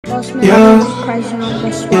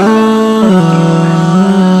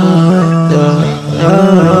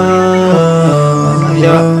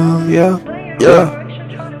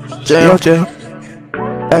Jam.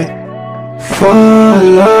 Hey, for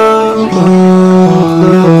love,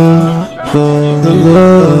 for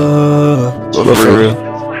real.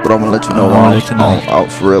 But I'm gonna let you know I'm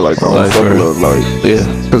out for real, like on Fck Love, like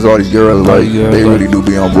cause all these girls like they really do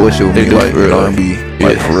be on bullshit with me, like they don't be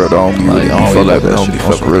like for real, they don't be really on fuck like that, don't be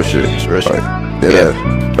fuck real shit, like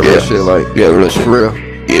real shit, like real shit, for real.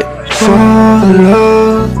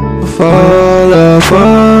 For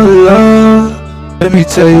love. Let me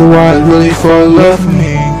tell you why it's really for love for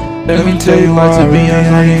me. Let me tell you why to me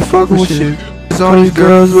I ain't fucking with shit. Cause all these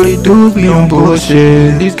girls really do be on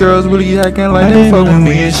bullshit. These girls really acting like they fuck with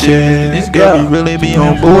me and shit. These girls really be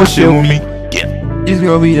on bullshit with me. These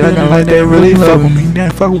girls be acting like they really fuck with me.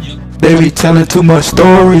 They be telling too much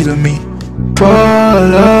stories of me. For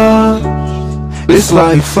love, it's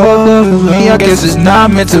like fuck me. I guess it's not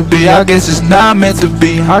meant to be. I guess it's not meant to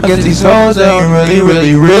be. I guess these hoes ain't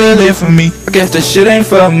really for me. I guess the shit ain't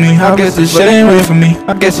for me. I guess the shit ain't real for me.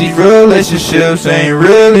 I guess these relationships ain't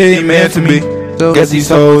really meant to be. So I guess these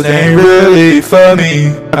hoes ain't really for me.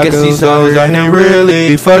 I guess these hoes ain't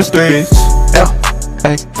really for the streets.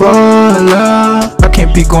 Hey, for love, I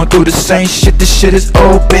can't be going through the same shit. This shit is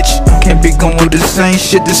old, bitch. Can't be going through the same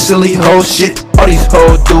shit. This silly whole shit. All these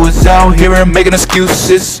hoes do is out here and making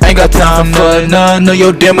excuses. Ain't got time for none of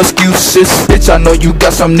your damn excuses. Bitch, I know you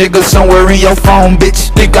got some nigga somewhere in your phone, bitch.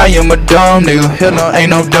 Think I am a dumb nigga. Hell no, ain't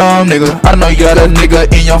no dumb nigga. I know you got a nigga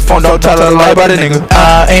in your phone. Don't try to lie about a nigga.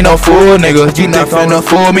 I ain't no fool, nigga. You not finna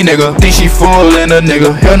fool me, nigga. Think she fooling a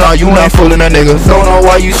nigga. Hell no, you ain't fooling a nigga. Don't know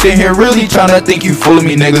why you sit here really tryna think you fooling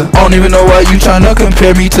me, nigga. I don't even know why you tryna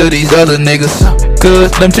compare me to these other niggas.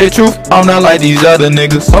 Cause let me tell you the truth, I'm not like these other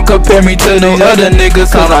niggas. Don't compare me to these other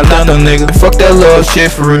niggas, cause I'm not them niggas. Fuck that love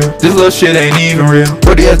shit for real. This little shit ain't even real.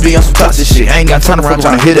 Brody ass be on some toxic shit. I ain't got time to run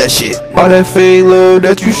tryna hear that shit. All that fake love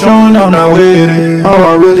that you showing, I'm not with it. Oh,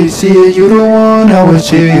 I really see it, you the one that was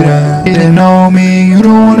cheating. You didn't know me, you the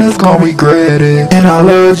one that's gon' regret it. And I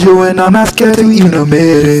loved you and I'm not scared to even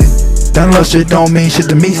admit it. That love shit don't mean shit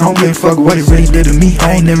to me. I don't give a fuck what it really did to me.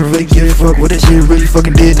 I ain't never really give a fuck what that shit really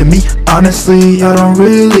fucking did to me. Honestly, I don't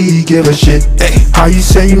really give a shit. Hey, how you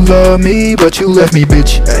say you love me, but you left me,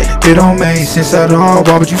 bitch? Hey, it don't make sense at all.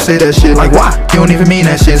 Why would you say that shit? Like, why? You don't even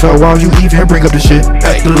mean that shit, so why would you even bring up the shit?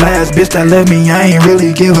 Hey, the last bitch that left me, I ain't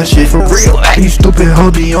really give a shit. For real, hey, you stupid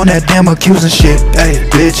hoe be on that damn accusing shit. Hey,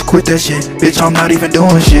 bitch, quit that shit. Bitch, I'm not even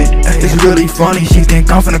doing shit. Hey, it's really funny, she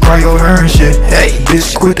think I'm finna cry over her and shit. Hey,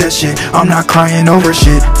 bitch, quit that shit. I'm not crying over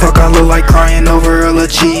shit. Fuck, I look like crying over a little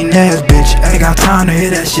cheating ass bitch. I ain't got time to hear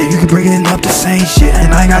that shit. You can bring it up the same shit,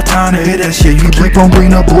 and I ain't got time to hear that shit. You can keep on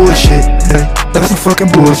bringing up bullshit. Hey, that's some fucking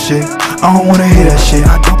bullshit. I don't wanna hear that shit.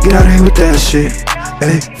 I don't get out of here with that shit.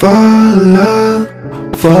 Hey, for love,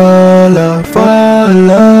 for love, for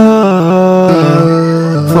love,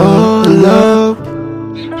 for love.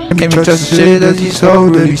 Can't be trust the shit that these hoes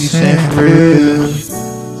really saying for real.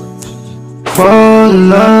 For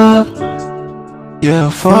love, yeah,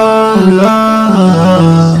 for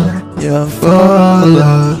love, yeah, for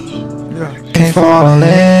love. Can't fall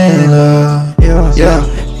in love, yeah,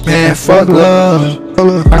 man, fuck love.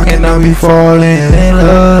 I cannot be falling in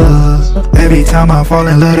love. Every time I fall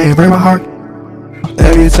in love, they break my heart.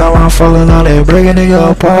 Every time I fall in love, they break a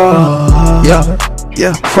nigga apart.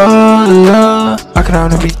 Yeah, for love, I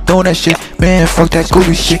cannot be doing that shit. Man, fuck that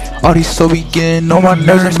goofy shit. All these so be getting on my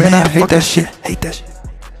nerves, man, I hate that shit.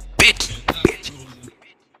 Bitch.